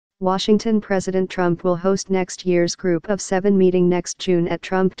Washington President Trump will host next year's Group of Seven meeting next June at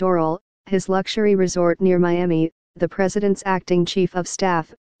Trump Doral, his luxury resort near Miami, the president's acting chief of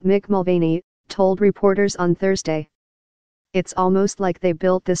staff, Mick Mulvaney, told reporters on Thursday. "It's almost like they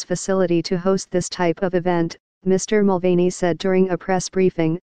built this facility to host this type of event," Mr. Mulvaney said during a press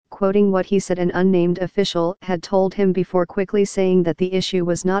briefing, quoting what he said an unnamed official had told him before quickly saying that the issue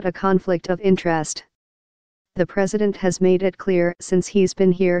was not a conflict of interest. "The president has made it clear since he's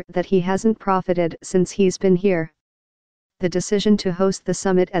been here that he hasn't profited since he's been here. The decision to host the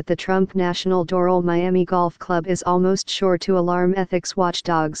summit at the Trump National Doral Miami Golf Club is almost sure to alarm ethics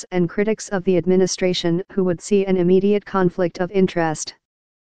watchdogs and critics of the administration who would see an immediate conflict of interest.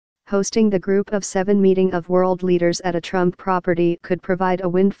 Hosting the Group of Seven meeting of world leaders at a Trump property could provide a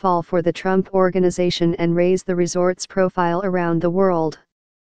windfall for the Trump organization and raise the resort's profile around the world.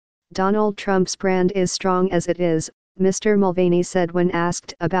 Donald Trump's brand is strong as it is," Mr. Mulvaney said when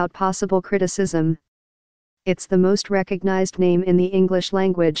asked about possible criticism. "It's the most recognized name in the English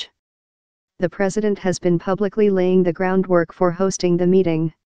language. The president has been publicly laying the groundwork for hosting the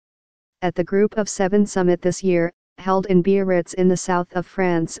meeting." At the Group of Seven summit this year, held in Biarritz in the south of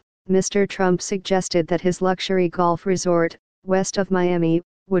France, Mr. Trump suggested that his luxury golf resort, west of Miami,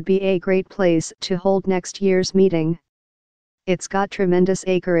 would be a great place to hold next year's meeting. "It's got tremendous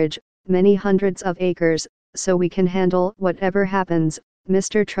acreage, many hundreds of acres, so we can handle whatever happens,"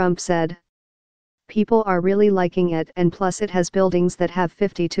 Mr. Trump said. "People are really liking it, and plus it has buildings that have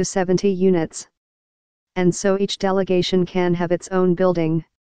 50 to 70 units. And so each delegation can have its own building.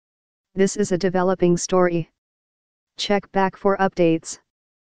 This is a developing story. Check back for updates."